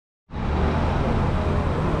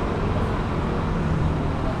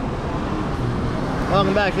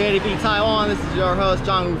Welcome back to ADV-Taiwan. This is your host,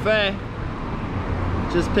 John Fei.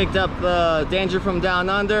 Just picked up the Danger from Down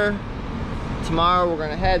Under. Tomorrow we're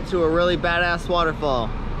gonna head to a really badass waterfall.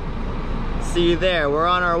 See you there. We're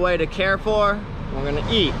on our way to Carrefour. We're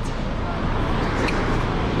gonna eat.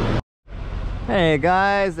 Hey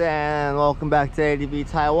guys, and welcome back to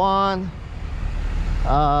ADV-Taiwan.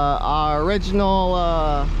 Our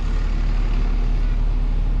original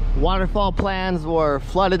waterfall plans were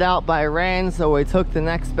flooded out by rain, so we took the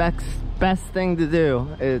next best thing to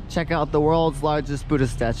do. Check out the world's largest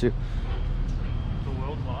Buddhist statue. The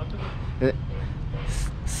world's largest?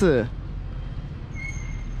 是.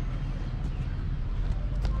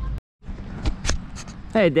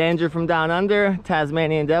 Hey, Danger from Down Under,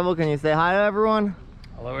 Tasmanian Devil, can you say hi to everyone?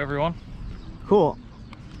 Hello everyone. Cool.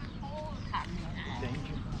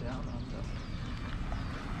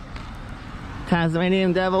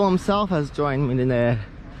 Tasmanian Devil himself has joined me today.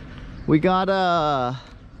 We got a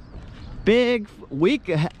big week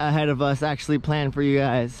ahead of us actually planned for you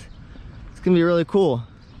guys. It's gonna be really cool.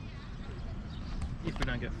 If we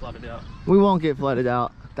don't get flooded out. We won't get flooded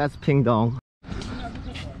out. That's Ping Dong.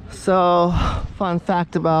 So, fun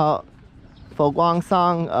fact about佛光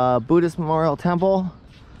山Buddhist Memorial Temple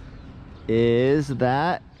is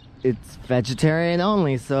that it's vegetarian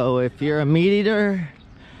only. So if you're a meat eater,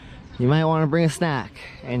 you might want to bring a snack,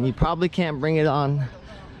 and you probably can't bring it on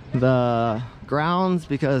the grounds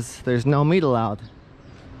because there's no meat allowed.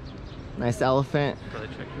 Nice elephant. Really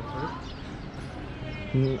check your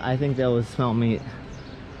food? I think they would smell meat.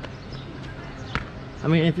 I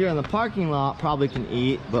mean, if you're in the parking lot, probably can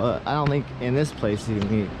eat, but I don't think in this place you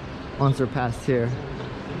can eat once we're past here.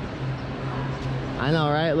 I know,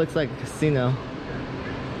 right? It looks like a casino.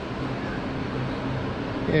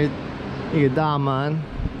 Here, you man.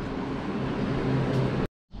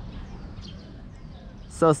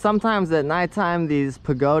 So sometimes at nighttime these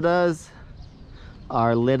pagodas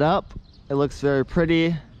are lit up. It looks very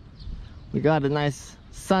pretty. We got a nice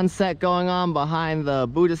sunset going on behind the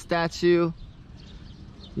Buddha statue.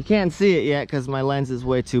 You can't see it yet because my lens is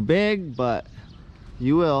way too big, but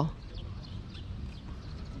you will.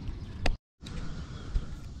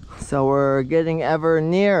 So we're getting ever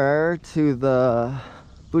nearer to the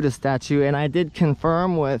Buddha statue, and I did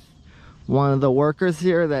confirm with one of the workers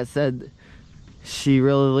here that said she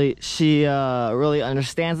really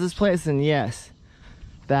understands this place, and yes,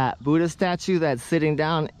 that Buddha statue that's sitting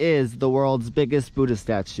down is the world's biggest Buddha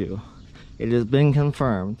statue. It has been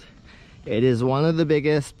confirmed. It is one of the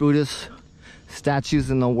biggest Buddhist statues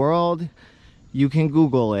in the world. You can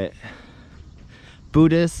Google it.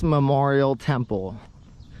 Buddhist Memorial Temple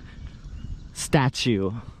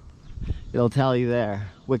statue. It'll tell you there.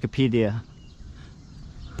 Wikipedia.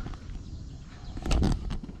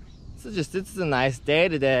 So it's a nice day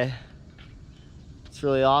today. It's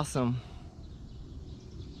really awesome.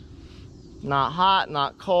 Not hot,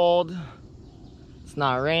 not cold. It's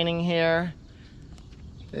not raining here.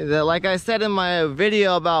 Like I said in my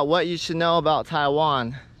video about what you should know about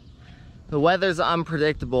Taiwan, the weather's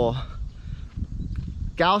unpredictable.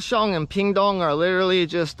 Kaohsiung and Pingdong are literally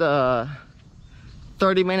just a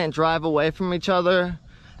 30-minute drive away from each other.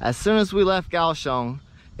 As soon as we left Kaohsiung,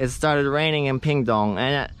 it started raining in Pingdong,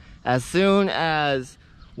 and as soon as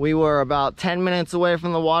we were about 10 minutes away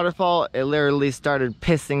from the waterfall, it literally started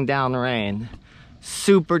pissing down rain.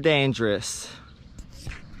 Super dangerous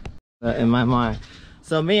in my mind.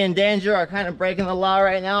 So me and Danger are kind of breaking the law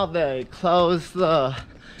right now. They closed the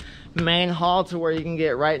main hall to where you can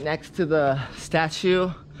get right next to the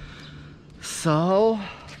statue. So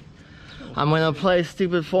I'm gonna play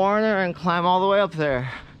stupid foreigner and climb all the way up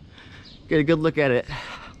there. Get a good look at it.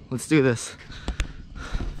 Let's do this.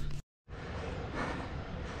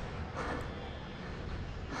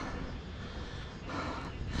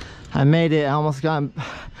 I made it. I almost got,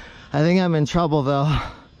 I think I'm in trouble though,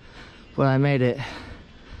 but I made it.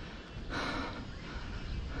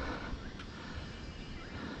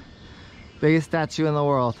 Biggest statue in the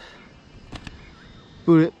world.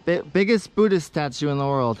 Biggest Buddhist statue in the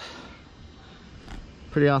world.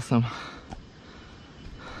 Pretty awesome.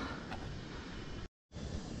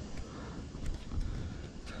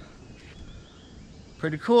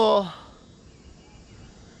 Pretty cool.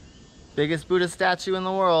 Biggest Buddhist statue in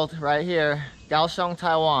the world, right here. Kaohsiung,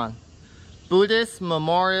 Taiwan. Buddhist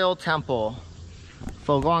Memorial Temple.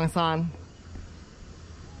 Fogwangsan.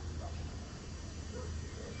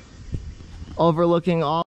 Overlooking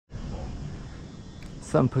all.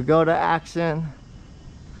 Some pagoda action.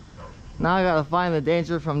 Now I gotta find the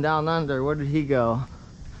Danger from Down Under. Where did he go?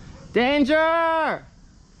 Danger!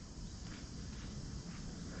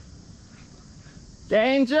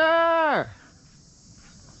 Danger!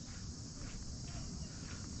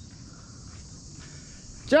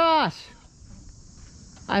 Josh!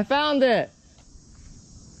 I found it!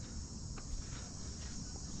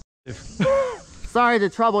 Sorry to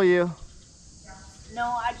trouble you. No,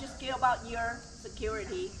 I just care about your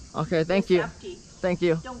security. Okay, thank Your you. safety. Thank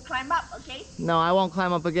you. Don't climb up, okay? No, I won't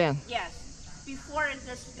climb up again. Yes. Before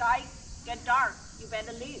the sky get dark, you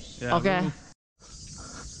better leave. Yeah, Okay.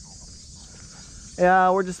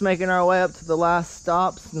 Yeah, we're just making our way up to the last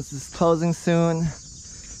stop since it's closing soon.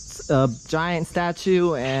 It's a giant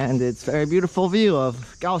statue and it's a very beautiful view of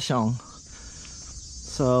Kaohsiung.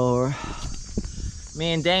 So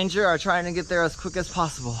me and Danger are trying to get there as quick as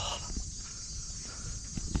possible.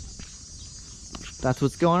 That's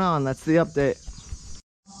what's going on. That's the update.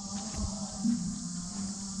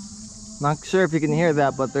 Not sure if you can hear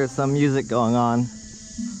that, but there's some music going on.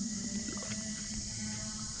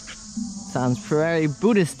 Sounds very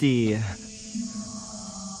Buddhist-y.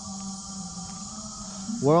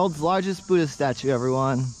 World's largest Buddhist statue,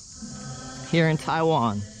 everyone. Here in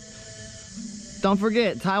Taiwan. Don't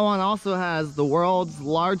forget, Taiwan also has the world's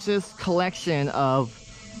largest collection of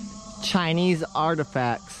Chinese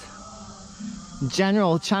artifacts.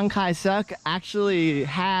 General Chiang Kai-shek actually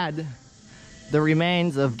had the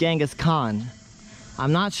remains of Genghis Khan.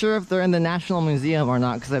 I'm not sure if they're in the National Museum or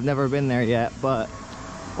not because I've never been there yet, but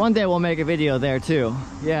one day we'll make a video there too.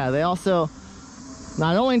 Yeah, they also,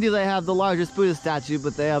 not only do they have the largest Buddha statue,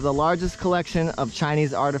 but they have the largest collection of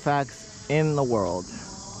Chinese artifacts in the world.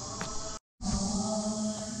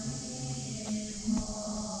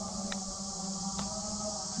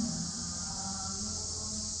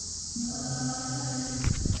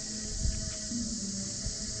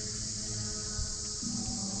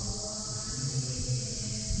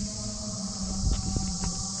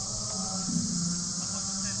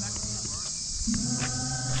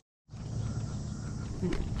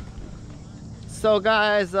 So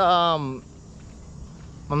guys, I'm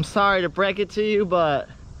sorry to break it to you, but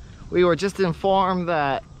we were just informed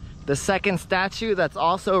that the second statue that's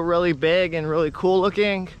also really big and really cool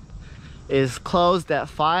looking is closed at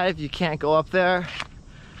 5. You can't go up there.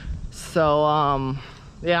 So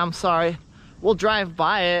yeah, I'm sorry. We'll drive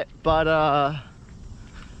by it, but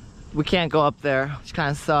we can't go up there, which kind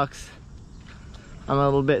of sucks. I'm a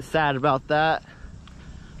little bit sad about that.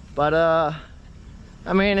 But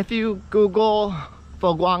I mean, if you Google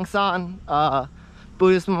佛光山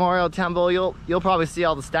Buddhist Memorial Temple, you'll probably see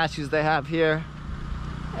all the statues they have here.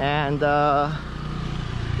 And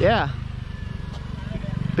yeah,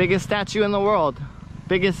 biggest statue in the world,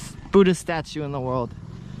 biggest Buddhist statue in the world.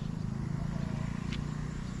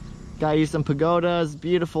 Got you some pagodas,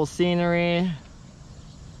 beautiful scenery. You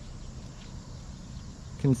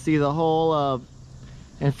can see the whole of.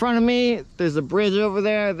 In front of me, there's a bridge over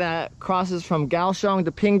there that crosses from Kaohsiung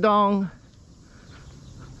to Pingdong.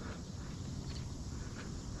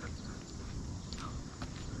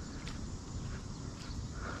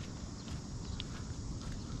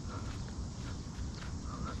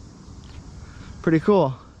 Pretty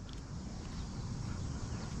cool.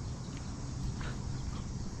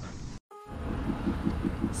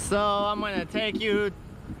 So I'm gonna take you,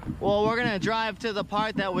 well, we're gonna drive to the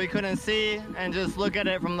part that we couldn't see and just look at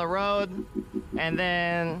it from the road, and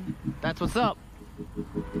then that's what's up.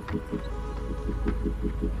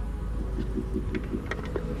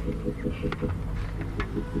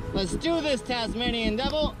 Let's do this, Tasmanian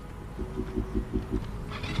devil.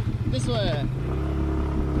 This way.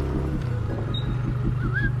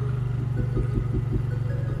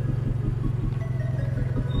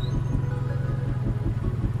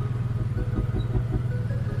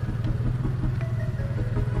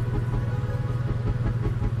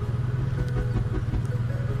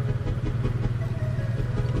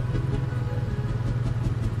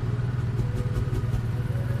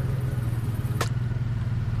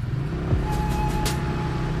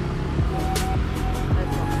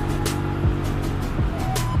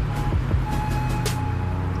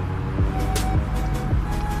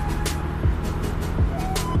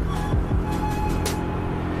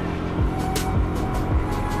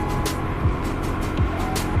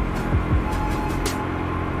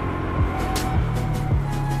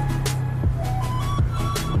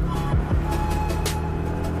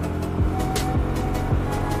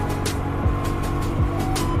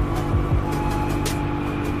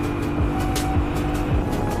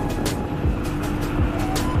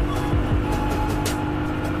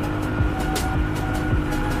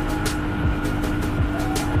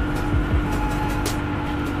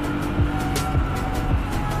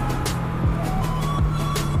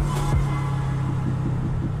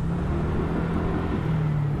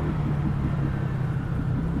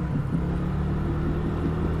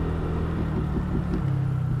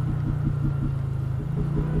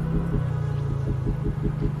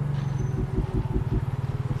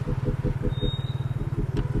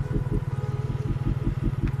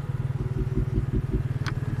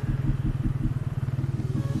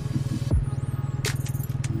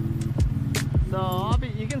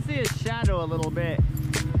 a little bit.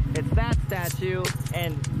 It's that statue,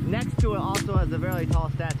 and next to it also has a very tall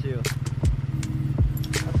statue.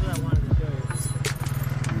 That's what I wanted to show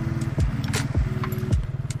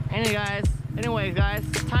you. Anyways, guys,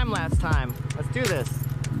 time-lapse time. Let's do this.